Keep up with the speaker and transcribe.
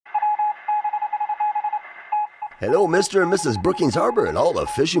Hello, Mr. and Mrs. Brookings Harbor and all the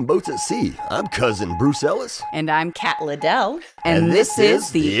fishing boats at sea. I'm Cousin Bruce Ellis. And I'm Kat Liddell. And this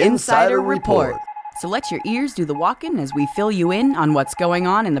is the Insider Report. So let your ears do the walking as we fill you in on what's going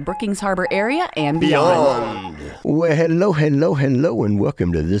on in the Brookings Harbor area and beyond. Well, hello, and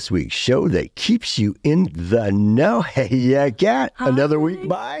welcome to this week's show that keeps you in the know. Hey, yeah, Kat, another week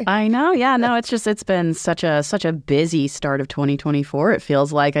by. I know, yeah, no, it's been such a busy start of 2024. It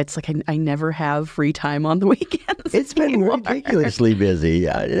feels like I never have free time on the weekends. It's been ridiculously busy.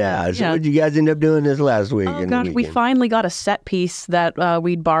 Yeah. So what did you guys end up doing this last week? Oh gosh, we finally got a set piece that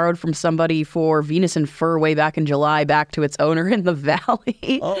we'd borrowed from somebody for Venus and Fur way back in July, back to its owner in the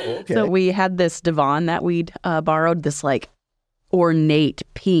valley. Oh, okay. So we had this divan that we'd borrowed, this like ornate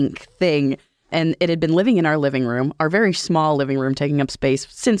pink thing, and it had been living in our living room, our very small living room, taking up space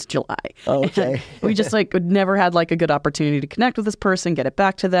since July. Oh, okay. We just never had a good opportunity to connect with this person, get it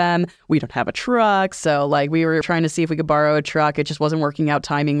back to them. We don't have a truck, so we were trying to see if we could borrow a truck. It just wasn't working out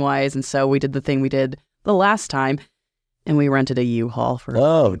timing wise, and so we did the thing we did the last time. And we rented a U-Haul for...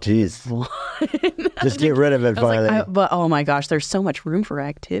 Oh, geez. Just get rid of it finally. But oh my gosh, there's so much room for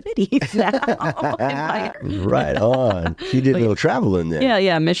activities now. Right on. You did a little traveling then.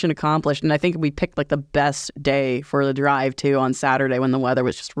 Yeah, mission accomplished. And I think we picked the best day for the drive too on Saturday when the weather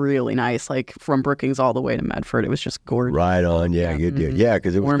was just really nice. From Brookings all the way to Medford, it was just gorgeous. Right on, yeah, good deal. Yeah,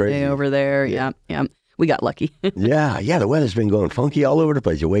 because it was warm crazy. Day over there, yeah. We got lucky. Yeah, the weather's been going funky all over the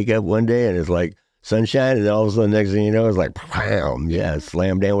place. You wake up one day and it's sunshine, and then all of a sudden, next thing you know, it's bam,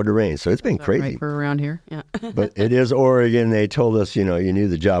 slam down with the rain. So it's been crazy. Right for around here, yeah. But it is Oregon. They told us, you knew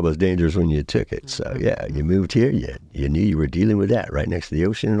the job was dangerous when you took it. So yeah, you moved here, you knew you were dealing with that right next to the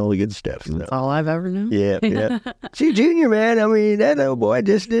ocean and all the good stuff. So. That's all I've ever known. Yeah. See, Junior, man, that little boy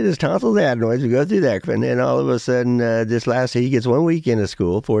just did his tonsils adenoids. We go through that, and then all of a sudden, he gets 1 week into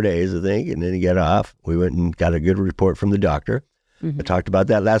school, 4 days, I think, and then he got off. We went and got a good report from the doctor. I talked about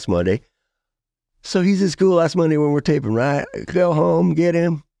that last Monday. So he's at school last Monday when we're taping, right? Go home, get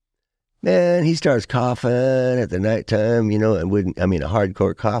him. Man, he starts coughing at the nighttime, a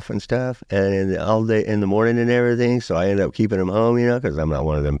hardcore cough and stuff, and all day in the morning and everything. So I ended up keeping him home, because I'm not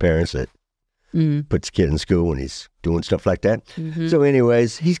one of them parents that puts a kid in school when he's doing stuff like that. So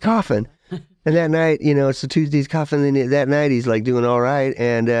anyways, he's coughing. And that night, so Tuesday's coughing, and that night he's doing all right,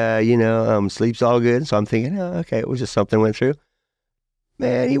 and, sleeps all good. So I'm thinking, oh, okay, it was just something went through.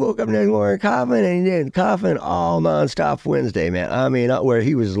 Man, he woke up next morning coughing, and he did coughing all nonstop Wednesday, man. I mean, where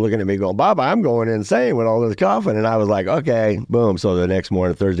he was looking at me going, Baba, I'm going insane with all this coughing. And I was like, okay, boom. So the next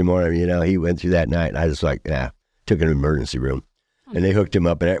morning, Thursday morning, he went through that night. And I just took him to the emergency room. And they hooked him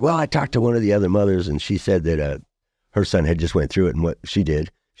up. And I talked to one of the other mothers, and she said that her son had just went through it. And what she did,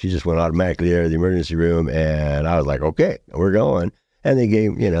 she just went automatically there to the emergency room. And I was like, okay, we're going. And they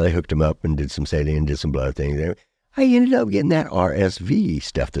gave, they hooked him up and did some saline, did some blood things. I ended up getting that RSV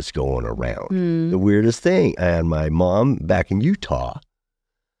stuff that's going around. The weirdest thing. And my mom back in Utah,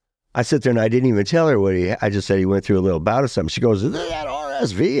 I sit there and I didn't even tell her I just said he went through a little bout of something. She goes, is that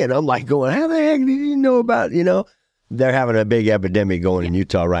RSV? And I'm going, how the heck did you know about, They're having a big epidemic going in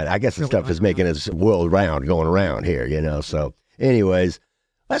Utah, right? I guess the stuff is making its world round, going around here, So anyways,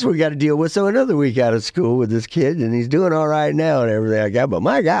 that's what we got to deal with. So another week out of school with this kid, and he's doing all right now and everything like that. But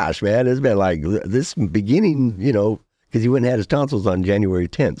my gosh, man, it's been this beginning, because he went and had his tonsils on January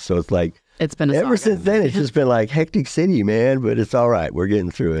 10th. So it's been ever since then. It's just been hectic city, man. But it's all right. We're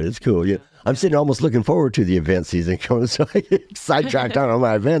getting through it. It's cool. I'm sitting almost looking forward to the event season coming, so I get sidetracked on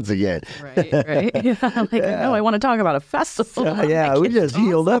my events again. Right. No, I want to talk about a festival. We just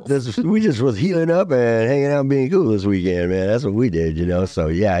healed up. We just was healing up and hanging out and being cool this weekend, man. That's what we did, So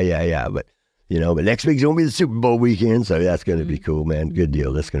yeah. But but next week's gonna be the Super Bowl weekend, so that's gonna be cool, man. Good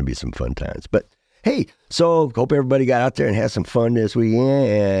deal. That's gonna be some fun times. But hey, so hope everybody got out there and had some fun this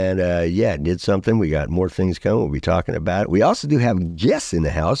weekend, and did something. We got more things coming. We'll be talking about it. We also do have guests in the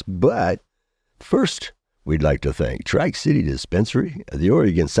house, but first, we'd like to thank Tri City Dispensary, the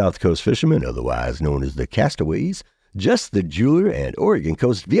Oregon South Coast Fishermen, otherwise known as the Castaways, Just the Jeweler, and Oregon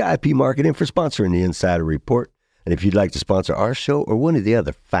Coast VIP Marketing for sponsoring the Insider Report. And if you'd like to sponsor our show or one of the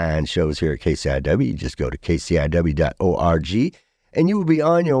other fine shows here at KCIW, just go to kciw.org, and you will be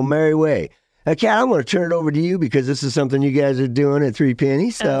on your merry way. Kat, I'm going to turn it over to you because this is something you guys are doing at Threepenny.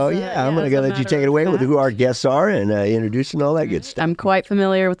 So, I'm going to let you take it away with who our guests are and introduce and all that good stuff. I'm quite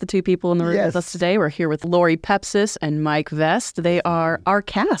familiar with the two people in the room with us today. We're here with Lori Pepsis and Mike Vest. They are our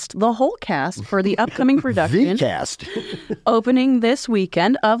cast, the whole cast, for the upcoming production. The cast. Opening this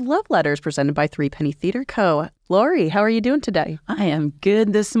weekend of Love Letters, presented by Threepenny Theater Co. Lori, how are you doing today? I am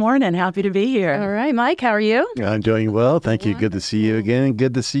good this morning. Happy to be here. All right, Mike, how are you? I'm doing well. Thank you. Good to see you again.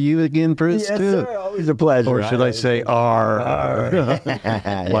 Good to see you again, Bruce, Yes, too. sir. Always a pleasure. Or should I say R?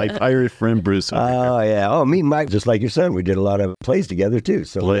 My pirate friend Bruce. Oh, yeah. Oh, me and Mike, just like your son, we did a lot of plays together, too.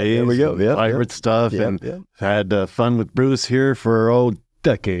 So there we go. Yep, pirate stuff. Yep, and yep. had fun with Bruce here for,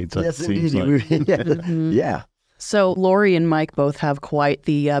 decades, Yes, it seems indeed. like. Yeah. So Lori and Mike both have quite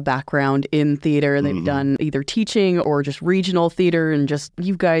the background in theater. They've done either teaching or just regional theater, and just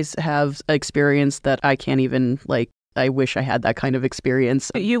you guys have experience that I can't even I wish I had that kind of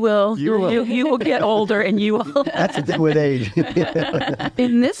experience. You will. You will get older, and you will. That's the thing with age.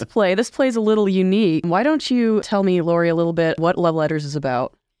 In this play's a little unique. Why don't you tell me, Lori, a little bit what Love Letters is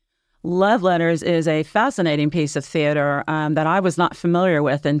about? Love Letters is a fascinating piece of theater that I was not familiar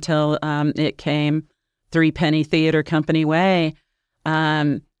with until it came Threepenny Theater Company way.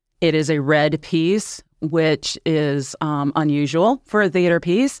 It is a read piece, which is unusual for a theater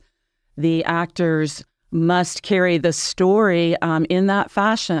piece. The actors must carry the story in that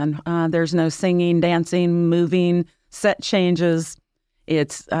fashion. There's no singing, dancing, moving, set changes.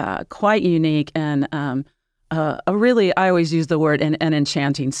 It's quite unique and a really, I always use the word, an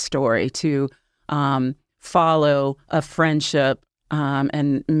enchanting story to follow a friendship.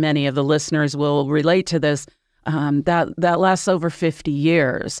 And many of the listeners will relate to this, that lasts over 50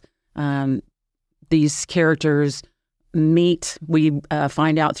 years. These characters meet, we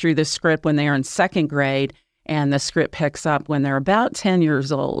find out through the script when they are in second grade, and the script picks up when they're about 10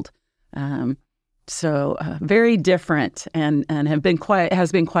 years old. So very different and has been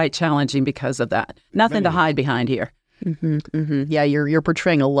quite challenging because of that. Nothing to hide behind here. Yeah, you're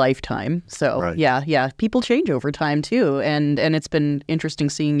portraying a lifetime. So Right. yeah, people change over time too, and it's been interesting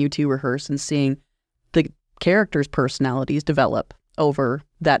seeing you two rehearse and seeing the characters' personalities develop over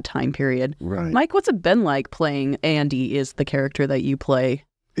that time period. Right. Mike, what's it been like playing Andy is the character that you play?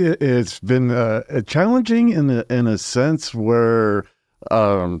 It's been challenging in a sense where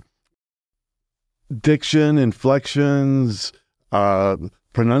diction, inflections,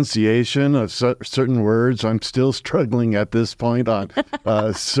 pronunciation of certain words. I'm still struggling at this point on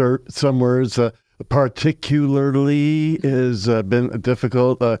some words. Particularly has been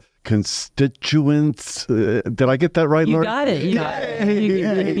difficult. Constituents. Did I get that right, You Lord? got it.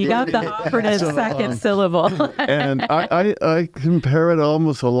 You got the operative second syllable. And I compare it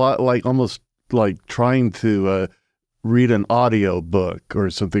almost like trying to read an audio book or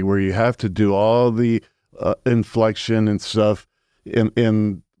something where you have to do all the inflection and stuff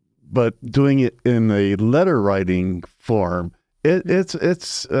but doing it in a letter writing form.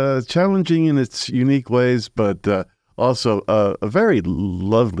 It's challenging in its unique ways, but also a very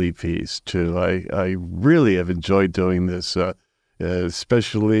lovely piece too. I really have enjoyed doing this,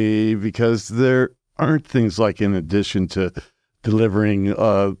 especially because there aren't things like, in addition to delivering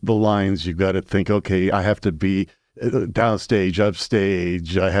the lines, you've got to think, okay, I have to be downstage,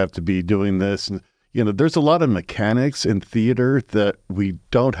 upstage, I have to be doing this. And, there's a lot of mechanics in theater that we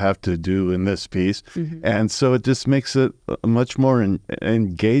don't have to do in this piece. And so it just makes it much more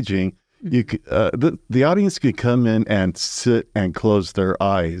engaging. You the audience could come in and sit and close their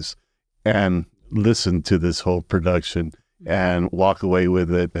eyes and listen to this whole production and walk away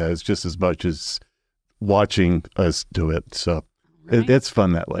with it as just as much as watching us do it. So it's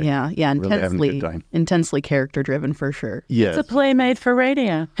fun that way. Yeah, Really having a good time. intensely character driven for sure. Yes. It's a play made for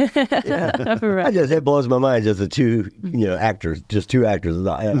radio. It blows my mind just the two, actors, just two actors.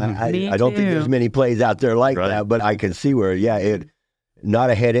 I don't think there's many plays out there like that, but I can see where, not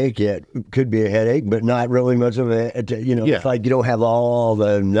a headache yet. Could be a headache, but not really much of it's like you don't have all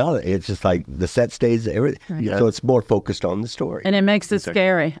the knowledge. It's just like the set stays, everything. Right. Yeah. So it's more focused on the story. And it makes it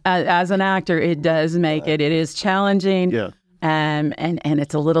scary. As an actor, it does make it. It is challenging. Yeah. And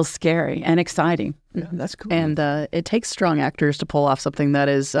it's a little scary and exciting. Yeah, that's cool. And it takes strong actors to pull off something that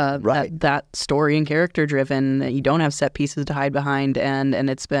is that story and character driven. You don't have set pieces to hide behind, and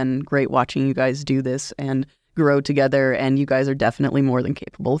it's been great watching you guys do this and grow together. And you guys are definitely more than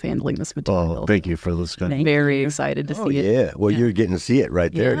capable of handling this material. Oh, thank you for listening. Very excited to see it. Yeah, well, you're getting to see it right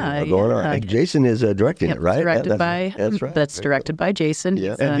there. Yeah, Going on. yeah. Jason is directing it, right? Directed by that's right. That's directed by Jason.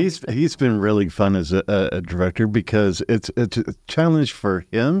 Yeah. And he's been really fun as a director because it's a challenge for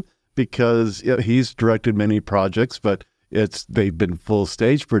him because he's directed many projects, but they've been full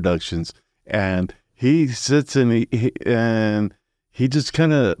stage productions, and he sits and he just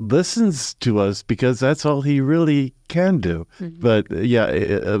kind of listens to us because that's all he really can do. But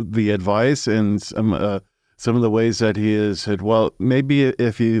the advice and some of the ways that he has said, well, maybe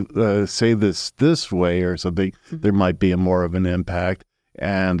if you say this way or something, there might be more of an impact.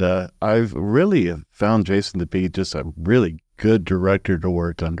 And I've really found Jason to be just a really good director to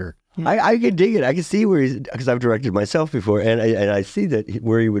work under. I can dig it. I can see where because I've directed myself before, and I see that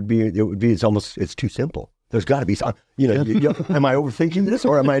where he would be. It would be. It's too simple. There's got to be some. Am I overthinking this,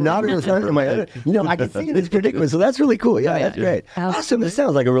 or am I not? Am I? I can see this predicament. So that's really cool. Yeah, that's great. Awesome. It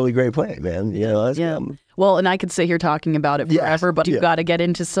sounds like a really great play, man. Well, and I could sit here talking about it forever, but you've got to get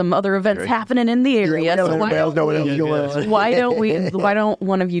into some other events happening in the area. Why don't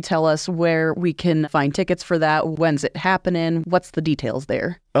one of you tell us where we can find tickets for that? When's it happening? What's the details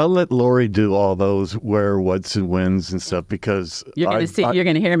there? I'll let Lori do all those where, what's, and whens and stuff because you're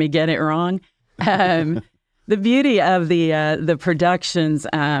going to hear me get it wrong. The beauty of the production's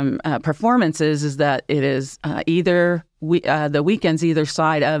performances is that it is either the weekends either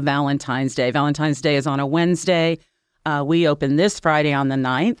side of Valentine's Day. Valentine's Day is on a Wednesday. We open this Friday on the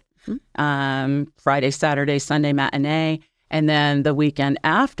 9th. Friday, Saturday, Sunday matinee. And then the weekend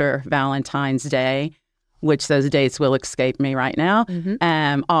after Valentine's Day, which those dates will escape me right now,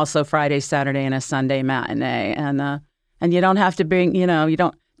 also Friday, Saturday, and a Sunday matinee. And you don't have to bring, you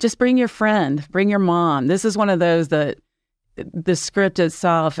don't. Just bring your friend, bring your mom. This is one of those that the script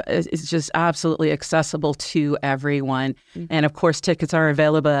itself is just absolutely accessible to everyone. And of course, tickets are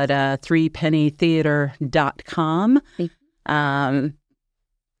available at threepennytheater.com. And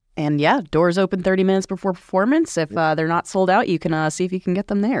yeah, doors open 30 minutes before performance. If they're not sold out, you can see if you can get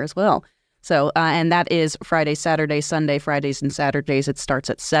them there as well. So, and that is Friday, Saturday, Sunday, Fridays and Saturdays. It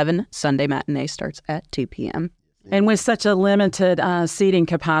starts at 7. Sunday matinee starts at 2 p.m. And with such a limited seating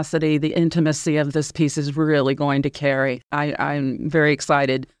capacity, the intimacy of this piece is really going to carry. I'm very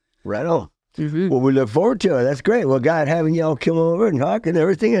excited. Right on. Well, we look forward to it. That's great. Well, God, having y'all come over and talk and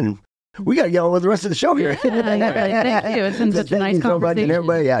everything, and we got to get on with the rest of the show here. Thank you. It's been such a nice conversation. And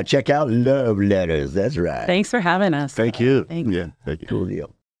everybody, check out Love Letters. That's right. Thanks for having us. Thank you. Thanks. Yeah, thank you. Cool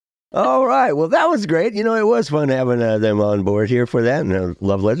deal. All right. Well, that was great. It was fun having them on board here for that. And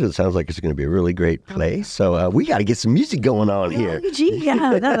Love Letters, it sounds like it's going to be a really great play. So we got to get some music going on here.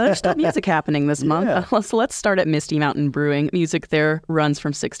 There's still music happening this month. So let's start at Misty Mountain Brewing. Music there runs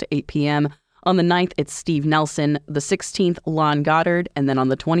from 6 to 8 p.m. On the 9th, it's Steve Nelson. The 16th, Lon Goddard. And then on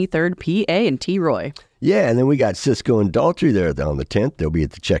the 23rd, P.A. and T. Roy. Yeah, and then we got Cisco and Daltrey there on the 10th. They'll be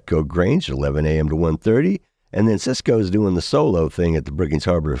at the Chetco Grange, 11 a.m. to 1:30. And then Cisco's doing the solo thing at the Brookings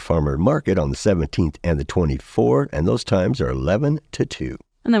Harbor Farmer Market on the 17th and the 24th, and those times are 11 to 2.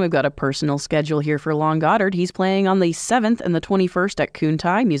 And then we've got a personal schedule here for Lon Goddard. He's playing on the 7th and the 21st at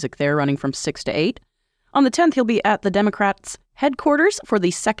Kuntai. Music there running from 6 to 8. On the 10th, he'll be at the Democrats' headquarters for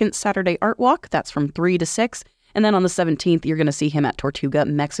the second Saturday Art Walk. That's from 3 to 6. And then on the 17th, you're going to see him at Tortuga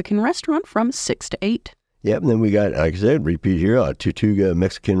Mexican Restaurant from 6 to 8. Yep, and then we got, like I said, repeat here at Tortuga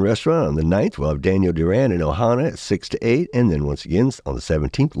Mexican Restaurant on the 9th. We'll have Daniel Duran and Ohana at 6 to 8. And then once again, on the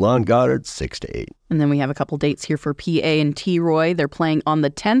 17th, Lon Goddard, 6 to 8. And then we have a couple dates here for P.A. and T. Roy. They're playing on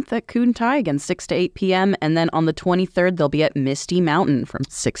the 10th at Kuntai, again, 6 to 8 p.m. And then on the 23rd, they'll be at Misty Mountain from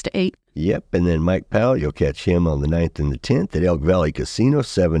 6 to 8. Yep, and then Mike Powell, you'll catch him on the 9th and the 10th at Elk Valley Casino,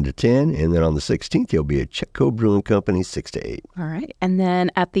 7 to 10. And then on the 16th, he'll be at Chetco Brewing Company, 6 to 8. All right. And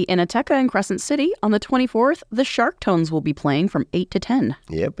then at the Inateca in Crescent City on the 24th, the Shark Tones will be playing from 8 to 10.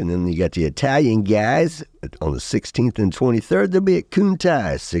 Yep, and then you got the Italian guys on the 16th and 23rd. They'll be at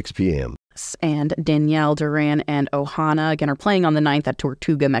Kuntai, 6 p.m. And Danielle Duran and Ohana, again, are playing on the 9th at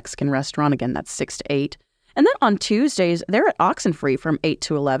Tortuga Mexican Restaurant. Again, that's 6 to 8. And then on Tuesdays, they're at Oxenfree from 8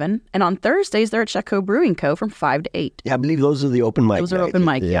 to 11. And on Thursdays, they're at Chetco Brewing Co. from 5 to 8. Yeah, I believe those are the open mic Those are open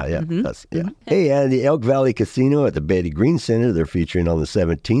mic, yeah. Hey, and the Elk Valley Casino at the Betty Green Center, they're featuring on the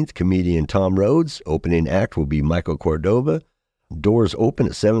 17th, comedian Tom Rhodes. Opening act will be Michael Cordova. Doors open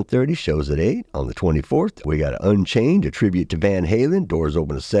at 7:30, shows at 8. On the 24th, we got Unchained, a tribute to Van Halen. Doors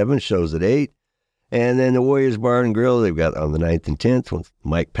open at 7, shows at 8. And then the Warriors Bar and Grill, they've got on the 9th and 10th with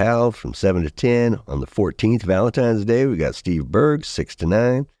Mike Powell from 7 to 10. On the 14th, Valentine's Day, we got Steve Berg, 6 to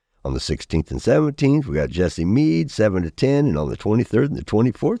 9. On the 16th and 17th, we got Jesse Mead, 7 to 10. And on the 23rd and the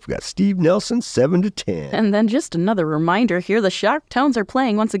 24th, we got Steve Nelson, 7 to 10. And then just another reminder here, the Shark Tones are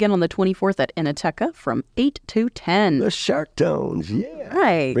playing once again on the 24th at Inateca from 8 to 10. The Shark Tones, yeah.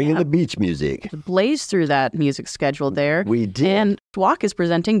 Right. Bringing the beach music. Blaze through that music schedule there. We did. And SWOCC is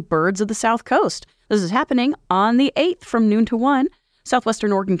presenting Birds of the South Coast. This is happening on the 8th from noon to 1.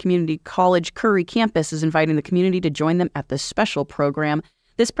 Southwestern Oregon Community College Curry Campus is inviting the community to join them at this special program.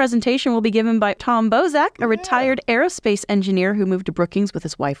 This presentation will be given by Tom Bozak, a retired aerospace engineer who moved to Brookings with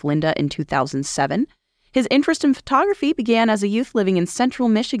his wife Linda in 2007. His interest in photography began as a youth living in central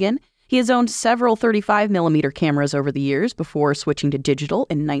Michigan. He has owned several 35mm cameras over the years before switching to digital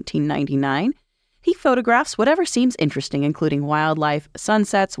in 1999. He photographs whatever seems interesting, including wildlife,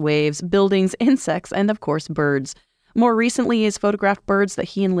 sunsets, waves, buildings, insects, and of course, birds. More recently, he has photographed birds that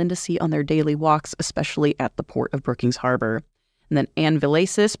he and Linda see on their daily walks, especially at the port of Brookings Harbor. And then Ann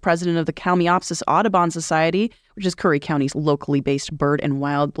Villasis, president of the Kalmiopsis Audubon Society, which is Curry County's locally based bird and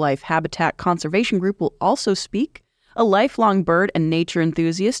wildlife habitat conservation group, will also speak. A lifelong bird and nature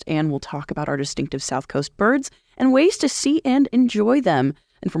enthusiast, Ann will talk about our distinctive South Coast birds and ways to see and enjoy them.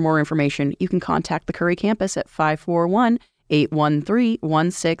 And for more information, you can contact the Curry campus at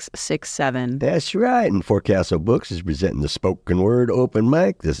 541-813-1667. That's right. And Forecastle Books is presenting the Spoken Word Open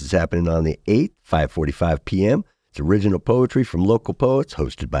Mic. This is happening on the 8th, 5:45 p.m. It's original poetry from local poets,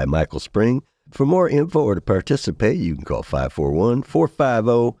 hosted by Michael Spring. For more info or to participate, you can call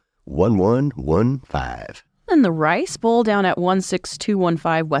 541-450-1115. And the Rice Bowl down at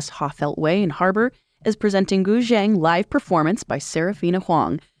 16215 West Hoffelt Way in Harbor is presenting Guzhe'ng Live Performance by Serafina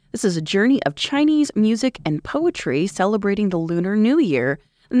Huang. This is a journey of Chinese music and poetry celebrating the Lunar New Year.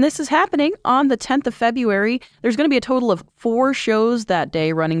 And this is happening on the 10th of February. There's going to be a total of 4 shows that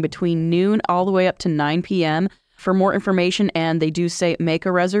day running between noon all the way up to 9 p.m. For more information, and they do say make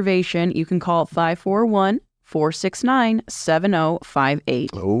a reservation, you can call 541-469-7058.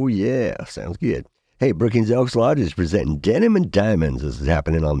 Oh, yeah. Sounds good. Hey, Brookings Elks Lodge is presenting Denim Diamonds. This is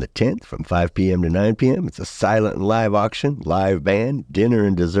happening on the 10th from 5 p.m. to 9 p.m. It's a silent and live auction, live band, dinner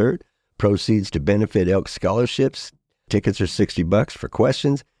and dessert. Proceeds to benefit elk scholarships. Tickets are $60 for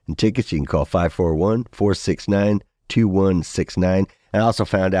questions. And tickets, you can call 541-469-2169. I also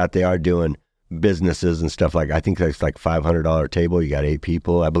found out they are doing businesses and stuff I think that's like $500 table. You got 8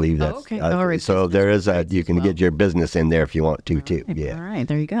 people. I believe that's okay. All right. So there is you can get your business in there if you want to too. Yeah. All right.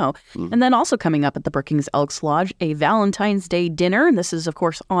 There you go. And then also coming up at the Brookings Elks Lodge, a Valentine's Day dinner. And this is, of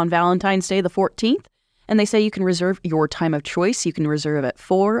course, on Valentine's Day, the 14th. And they say you can reserve your time of choice. You can reserve at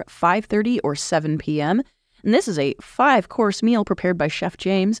 4, 5:30, or 7 p.m. And this is a 5-course meal prepared by Chef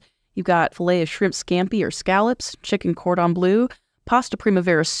James. You've got filet of shrimp scampi or scallops, chicken cordon bleu, pasta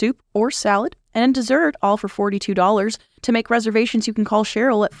primavera soup or salad, and dessert, all for $42. To make reservations, you can call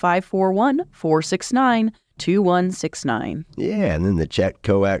Cheryl at 541-469-2169. Yeah, and then the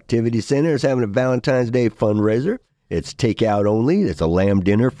Chetco Activity Center is having a Valentine's Day fundraiser. It's takeout only. It's a lamb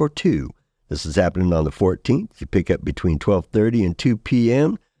dinner for 2. This is happening on the 14th. You pick up between 12:30 and 2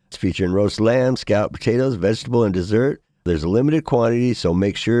 p.m. It's featuring roast lamb, scalloped potatoes, vegetable, and dessert. There's a limited quantity, so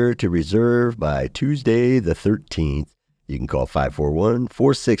make sure to reserve by Tuesday the 13th. You can call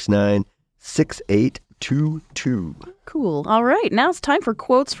 541-469-6822. Cool. All right. Now it's time for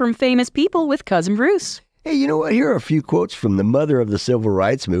quotes from famous people with Cousin Bruce. Hey, you know what? Here are a few quotes from the mother of the civil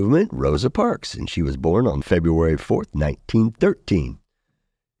rights movement, Rosa Parks, and she was born on February 4th, 1913.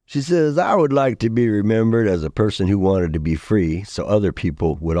 She says, "I would like to be remembered as a person who wanted to be free so other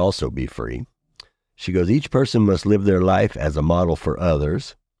people would also be free." She goes, "Each person must live their life as a model for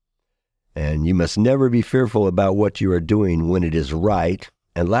others. And you must never be fearful about what you are doing when it is right.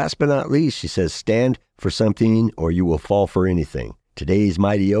 And last but not least," she says, "stand for something or you will fall for anything. Today's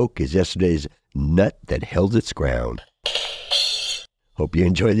mighty oak is yesterday's nut that held its ground." Hope you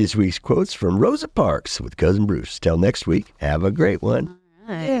enjoy this week's quotes from Rosa Parks with Cousin Bruce. Till next week, have a great one.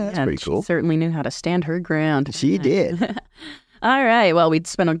 All right. Yeah, that's pretty cool. She certainly knew how to stand her ground. She did. All right. Well, we'd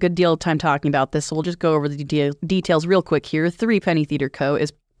spent a good deal of time talking about this, so we'll just go over the details real quick here. Threepenny Theater Co.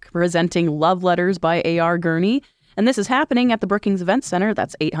 is presenting Love Letters by A.R. Gurney, and this is happening at the Brookings Event Center.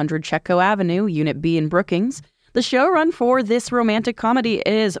 That's 800 Chetco Avenue, Unit B in Brookings. The show run for this romantic comedy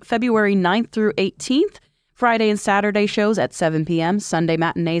is February 9th through 18th. Friday and Saturday shows at 7 p.m., Sunday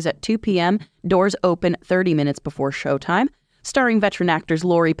matinees at 2 p.m., doors open 30 minutes before showtime. Starring veteran actors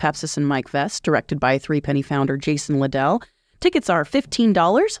Lori Pepsis and Mike Vest, directed by Threepenny founder Jason Liddell. Tickets are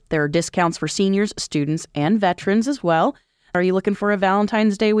 $15. There are discounts for seniors, students, and veterans as well. Are you looking for a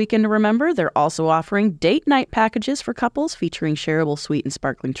Valentine's Day weekend to remember? They're also offering date night packages for couples featuring shareable sweet and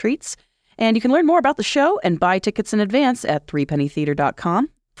sparkling treats. And you can learn more about the show and buy tickets in advance at threepennytheater.com.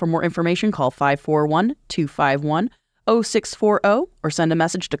 For more information, call 541-251-0640 or send a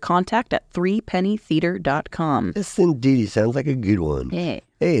message to contact@threepennytheater.com. This indeed sounds like a good one. Yeah.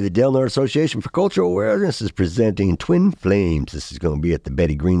 Hey, the Del Norte Association for Cultural Awareness is presenting Twin Flames. This is going to be at the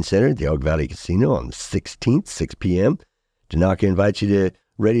Betty Green Center at the Elk Valley Casino on the 16th, 6 p.m. Tanaka invites you to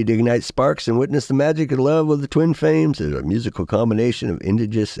ready to ignite sparks and witness the magic and love of the Twin Flames as a musical combination of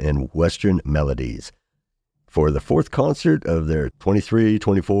indigenous and Western melodies. For the 4th concert of their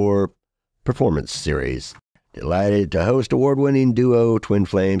 23-24 performance series. Delighted to host award-winning duo Twin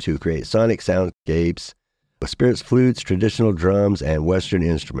Flames who create sonic soundscapes with spirits, flutes, traditional drums, and Western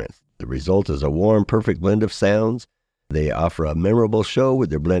instruments. The result is a warm, perfect blend of sounds They offer a memorable show with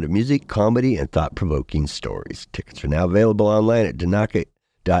their blend of music, comedy, and thought-provoking stories. Tickets are now available online at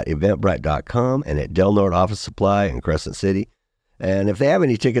danaka.eventbrite.com and at Del Norte Office Supply in Crescent City. And if they have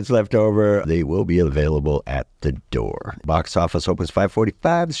any tickets left over, they will be available at the door. Box office opens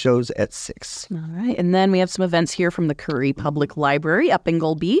 5:45. The show's at 6. All right. And then we have some events here from the Curry Public Library up in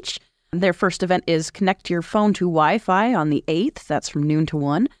Gold Beach. Their first event is Connect Your Phone to Wi-Fi on the 8th. That's from noon to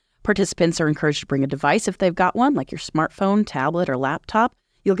 1. Participants are encouraged to bring a device if they've got one, like your smartphone, tablet, or laptop.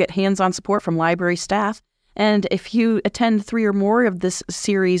 You'll get hands-on support from library staff. And if you attend 3 or more of this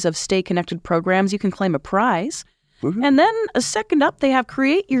series of Stay Connected programs, you can claim a prize. Mm-hmm. And then second up, they have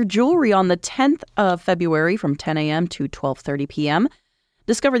Create Your Jewelry on the 10th of February from 10 a.m. to 12:30 p.m.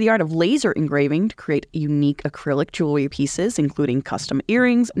 Discover the art of laser engraving to create unique acrylic jewelry pieces, including custom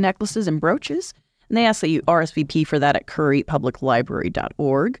earrings, necklaces, and brooches. And they ask that you RSVP for that at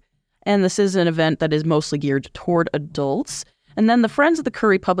currypubliclibrary.org. And this is an event that is mostly geared toward adults. And then the Friends of the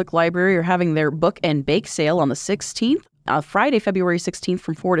Curry Public Library are having their Book and Bake Sale on the 16th. Friday, February 16th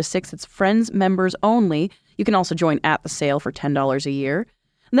from 4 to 6. It's Friends members only. You can also join at the sale for $10 a year.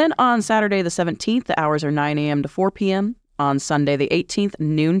 And then on Saturday, the 17th, the hours are 9 a.m. to 4 p.m. On Sunday, the 18th,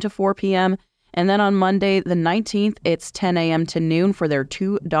 noon to 4 p.m. And then on Monday, the 19th, it's 10 a.m. to noon for their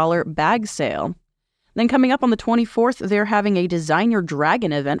 $2 bag sale. Then coming up on the 24th, they're having a Design Your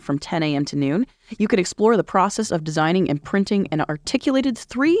Dragon event from 10 a.m. to noon. You could explore the process of designing and printing an articulated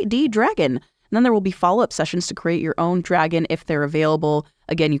 3D dragon. And then there will be follow-up sessions to create your own dragon if they're available.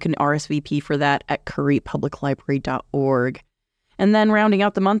 Again, you can RSVP for that at currypubliclibrary.org. And then rounding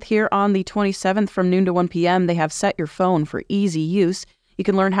out the month here on the 27th from noon to 1 p.m., they have Set Your Phone for Easy Use. You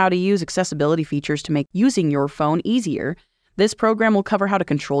can learn how to use accessibility features to make using your phone easier. This program will cover how to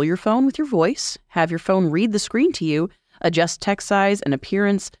control your phone with your voice, have your phone read the screen to you, adjust text size and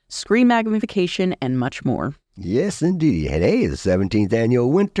appearance, screen magnification, and much more. Yes, indeed. And hey, the 17th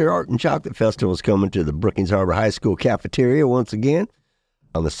Annual Winter Art and Chocolate Festival is coming to the Brookings Harbor High School cafeteria once again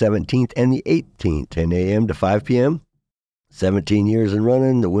on the 17th and the 18th, 10 a.m. to 5 p.m. 17 years in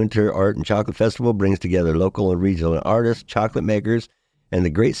running, the Winter Art and Chocolate Festival brings together local and regional artists, chocolate makers, and the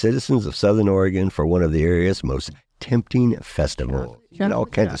great citizens of Southern Oregon for one of the area's most tempting festivals. And all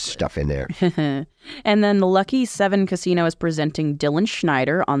kinds of stuff in there. And then the Lucky 7 Casino is presenting Dylan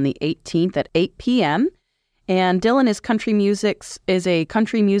Schneider on the 18th at 8 p.m. And Dylan is a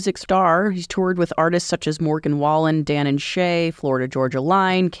country music star. He's toured with artists such as Morgan Wallen, Dan and Shay, Florida Georgia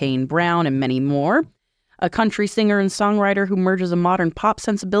Line, Kane Brown, and many more. A country singer and songwriter who merges a modern pop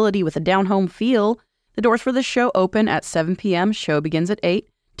sensibility with a down-home feel. The doors for this show open at 7 p.m. Show begins at 8.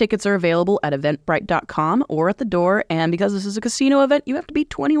 Tickets are available at eventbrite.com or at the door. And because this is a casino event, you have to be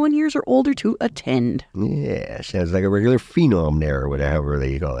 21 years or older to attend. Yeah, sounds like a regular phenom there or whatever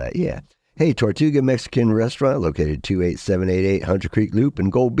they call that. Yeah. Hey, Tortuga Mexican Restaurant, located 28788 Hunter Creek Loop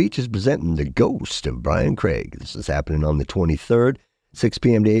in Gold Beach, is presenting The Ghost of Brian Craig. This is happening on the 23rd, 6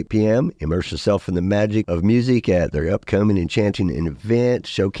 p.m. to 8 p.m. Immerse yourself in the magic of music at their upcoming enchanting event,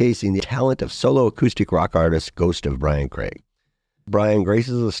 showcasing the talent of solo acoustic rock artist Ghost of Brian Craig. Brian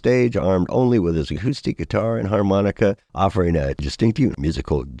graces the stage armed only with his acoustic guitar and harmonica, offering a distinctive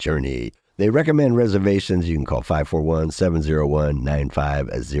musical journey. They recommend reservations. You can call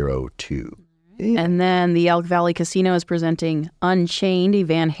 541-701-9502. Yeah. And then the Elk Valley Casino is presenting Unchained, a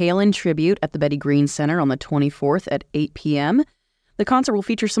Van Halen tribute at the Betty Green Center on the 24th at 8 p.m. The concert will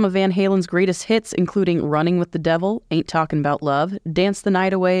feature some of Van Halen's greatest hits, including Running with the Devil, Ain't Talking About Love, Dance the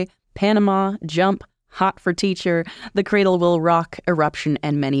Night Away, Panama, Jump, Hot for Teacher, The Cradle Will Rock, Eruption,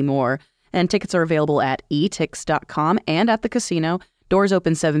 and many more. And tickets are available at etix.com and at the casino. Doors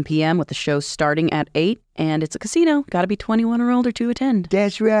open 7 p.m. with the show starting at 8, and it's a casino. Got to be 21 or older to attend.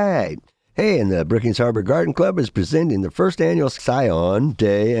 That's right. Hey, and the Brookings Harbor Garden Club is presenting the first annual Scion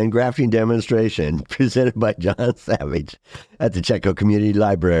Day and Grafting Demonstration presented by John Savage at the Chetco Community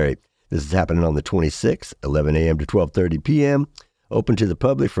Library. This is happening on the 26th, 11 a.m. to 12:30 p.m. Open to the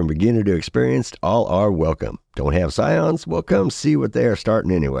public from beginner to experienced. All are welcome. Don't have scions? Well, come see what they are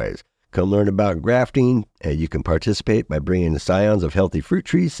starting anyways. Come learn about grafting, and you can participate by bringing the scions of healthy fruit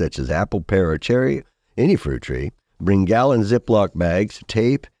trees such as apple, pear, or cherry, any fruit tree. Bring gallon Ziploc bags,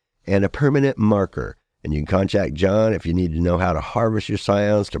 tape, and a permanent marker. And you can contact John if you need to know how to harvest your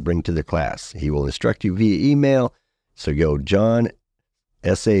scions to bring to the class. He will instruct you via email. So go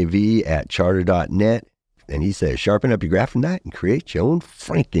johnsav@charter.net. And he says, sharpen up your grafting knife and create your own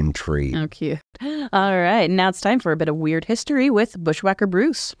Franken tree. Oh, cute. All right, now it's time for a bit of weird history with Bushwhacker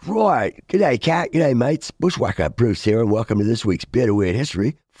Bruce. Right. G'day, Cat. G'day, mates. Bushwhacker Bruce here, and welcome to this week's bit of weird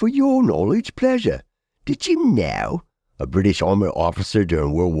history for your knowledge pleasure. Did you know A British army officer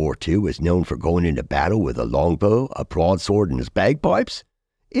during World War II was known for going into battle with a longbow, a broadsword, and his bagpipes?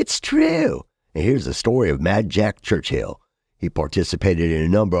 It's true. And here's the story of Mad Jack Churchill. He participated in a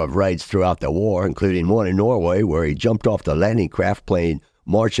number of raids throughout the war, including one in Norway where he jumped off the landing craft playing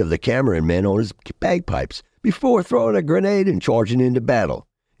March of the Cameron Men on his bagpipes before throwing a grenade and charging into battle.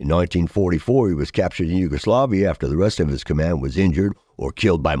 In 1944, he was captured in Yugoslavia after the rest of his command was injured or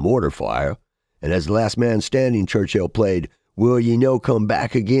killed by mortar fire. And as the last man standing, Churchill played Will Ye No Come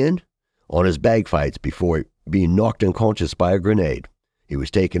Back Again on his bagpipes before being knocked unconscious by a grenade. He was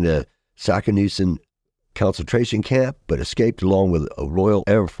taken to Sachsenhausen concentration camp, but escaped along with a Royal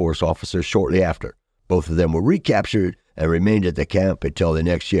Air Force officer shortly after. Both of them were recaptured and remained at the camp until the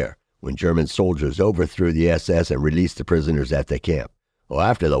next year, when German soldiers overthrew the SS and released the prisoners at the camp. Well,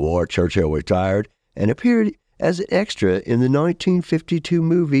 after the war, Churchill retired and appeared as an extra in the 1952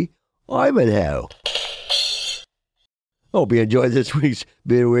 movie Ivanhoe. Hope you enjoyed this week's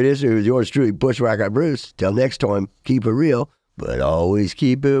Bit of Weird History with yours truly, Bushwhacker Bruce. Till next time, keep it real, but always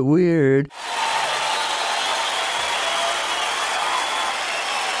keep it weird.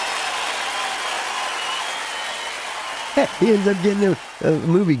 He ends up getting a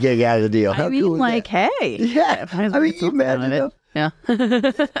movie gig out of the deal. How cool is that? Hey. Yeah. I mean, you imagine it. Yeah.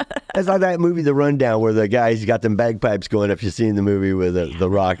 It's like that movie, The Rundown, where the guy's got them bagpipes going. If you've seen the movie with the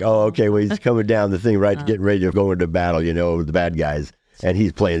Rock, oh, okay, well, he's coming down the thing, right, getting ready to go into battle, you know, with the bad guys. And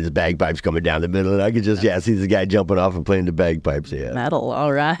he's playing his bagpipes coming down the middle. And I could just, see the guy jumping off and playing the bagpipes. Yeah. Metal.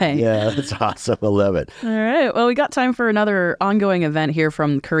 All right. Yeah, that's awesome. I love it. All right. Well, we got time for another ongoing event here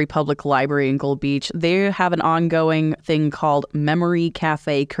from Curry Public Library in Gold Beach. They have an ongoing thing called Memory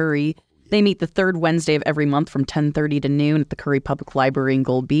Cafe Curry. They meet the third Wednesday of every month from 10:30 to noon at the Curry Public Library in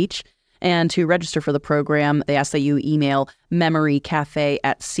Gold Beach. And to register for the program, they ask that you email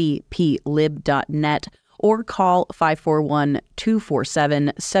memorycafe@cplib.net or call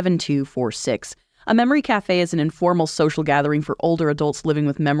 541-247-7246. A memory cafe is an informal social gathering for older adults living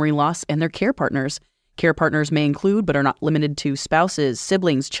with memory loss and their care partners. Care partners may include, but are not limited to, spouses,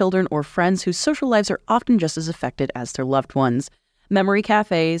 siblings, children, or friends whose social lives are often just as affected as their loved ones. Memory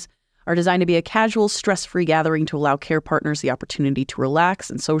cafes are designed to be a casual, stress-free gathering to allow care partners the opportunity to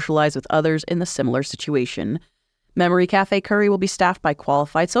relax and socialize with others in a similar situation. Memory Cafe Curry will be staffed by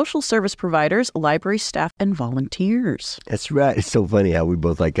qualified social service providers, library staff, and volunteers. That's right. It's so funny how we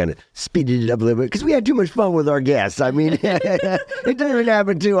both kind of speeded it up a little bit because we had too much fun with our guests. I mean, it doesn't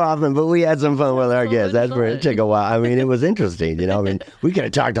happen too often, but we had some fun with our guests. That's where it took a while. I mean, it was interesting. You know, I mean, we could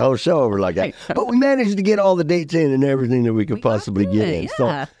have talked the whole show over like that, but we managed to get all the dates in and everything that we could possibly get in. Yeah.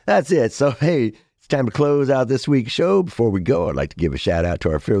 So that's it. So, hey, it's time to close out this week's show. Before we go, I'd like to give a shout out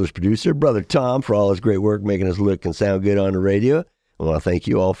to our fearless producer, Brother Tom, for all his great work making us look and sound good on the radio. I want to thank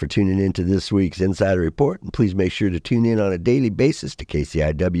you all for tuning in to this week's Insider Report. And please make sure to tune in on a daily basis to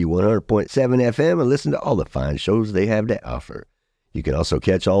KCIW 100.7 FM and listen to all the fine shows they have to offer. You can also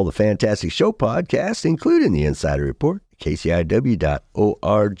catch all the fantastic show podcasts, including the Insider Report, at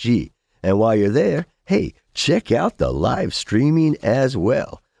kciw.org. And while you're there, hey, check out the live streaming as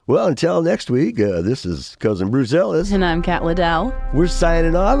well. Well, until next week, this is Cousin Bruce Ellis. And I'm Kat Liddell. We're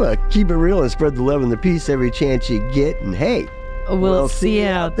signing off. Keep it real and spread the love and the peace every chance you get. And hey, we'll see you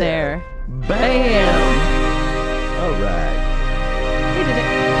out there. Bam! All right.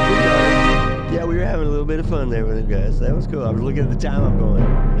 Yeah, we were having a little bit of fun there with it, guys. That was cool. I was looking at the time. I'm going,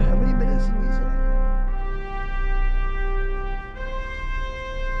 how many minutes did we say?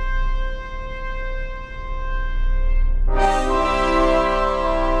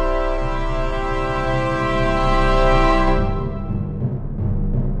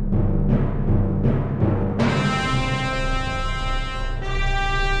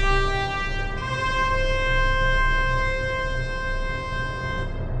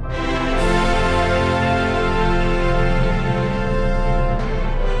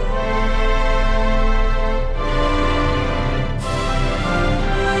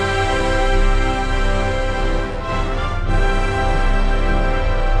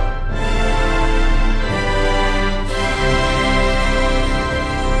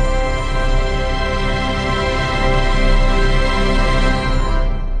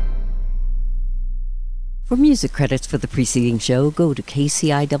 For music credits for the preceding show, go to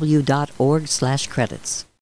kciw.org/credits.